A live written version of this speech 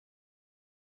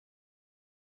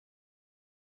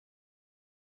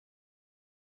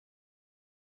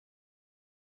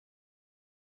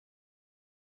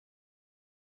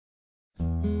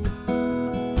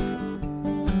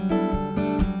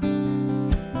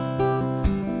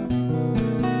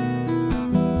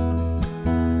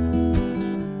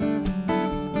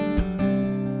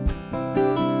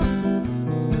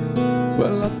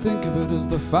think of it as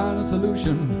the final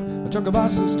solution. A chunk of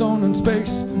ice and stone and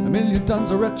space, 1,000,000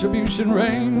 tons of retribution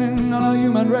raining on our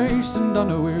human race, and on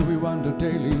the way we wander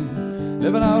daily,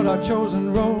 living out our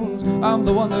chosen roles. I'm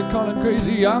the one they're calling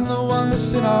crazy, I'm the one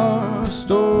that's in our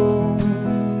stone.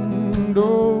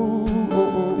 Oh, oh,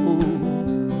 oh, oh.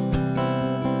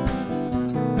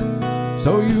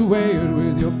 So you weigh it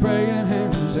with your praying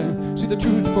hands and see the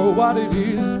truth for what it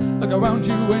is. Look around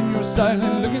you when you're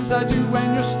silent, look inside you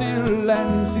when you're still,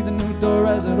 and see the new door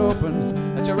as it opens.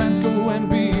 Let your hands go and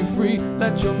be free.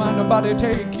 Let your mind and body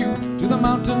take you to the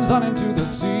mountains, on into the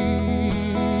sea.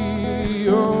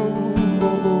 Oh,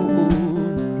 oh, oh, oh.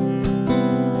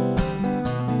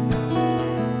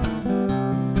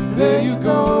 There you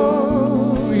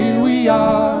go, here we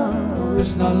are.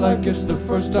 It's not like it's the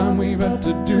first time we've had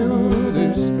to do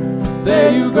this.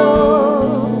 There you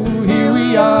go, here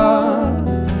we are.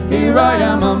 Here I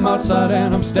am, I'm outside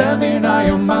and I'm standing. I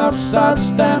am outside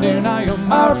standing. I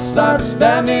am outside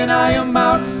standing. I am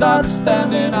outside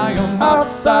standing. I am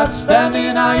outside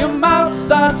standing. I am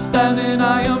outside standing.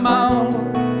 I am out.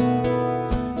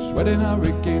 Sweating, I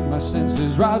regain my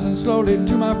senses, rising slowly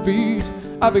to my feet.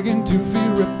 I begin to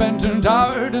feel repentant,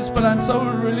 tired, but I'm so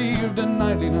relieved, and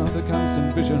nightly now the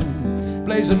constant vision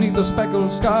plays beneath the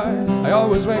speckled sky. I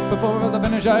always wake before the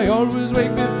finish, I always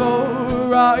wake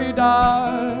before I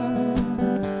die.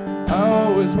 I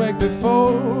always wake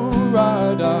before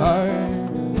I die.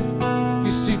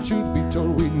 You see, truth be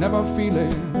told, we never feel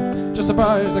it. Just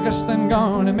surprised, I guess, then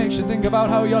gone. It makes you think about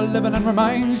how you're living and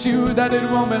reminds you that it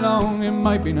won't be long. It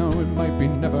might be now, it might be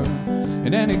never.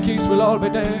 In any case, we'll all be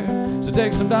dead. So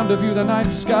take some time to view the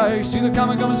night sky. See the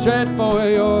comet coming straight for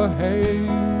your head.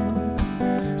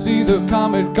 See the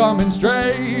comet coming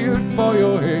straight for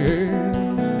your head.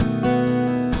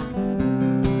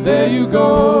 There you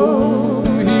go,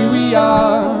 here we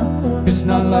are. It's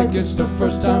not like it's the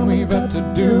first time we've had to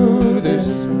do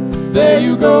this. There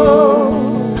you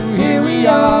go, here we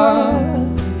are.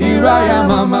 Here I am,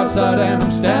 I'm outside and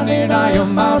I'm standing. I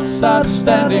am outside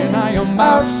standing. I am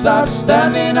outside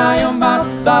standing. I am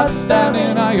outside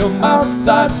standing. I am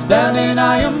outside standing.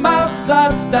 I am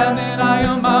outside standing. I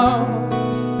am out.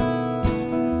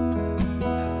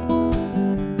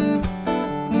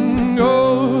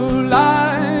 Oh,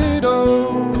 light, oh.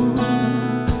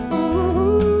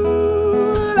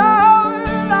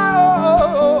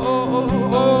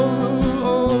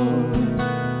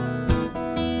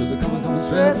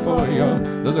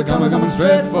 There's a comet coming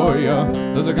straight for you.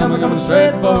 There's a comet coming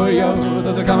straight for you.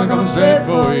 There's a comet coming straight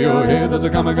for you. Here, there's a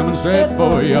comet coming straight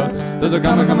for you. There's a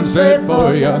comet coming straight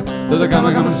for you. There's a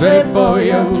comet coming straight for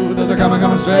you. There's a comet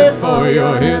coming straight for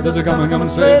you. Here, there's a comet coming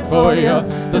straight for you.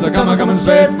 There's a comet coming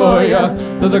straight for you.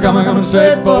 There's a comet coming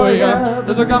straight for you.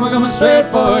 There's a comet coming straight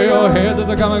for you. Here, there's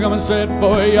a comet coming straight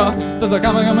for you. There's a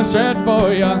comet coming straight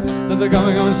for you. There's a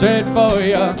comet coming straight for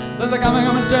you. There's a comet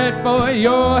coming straight for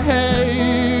your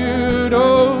head.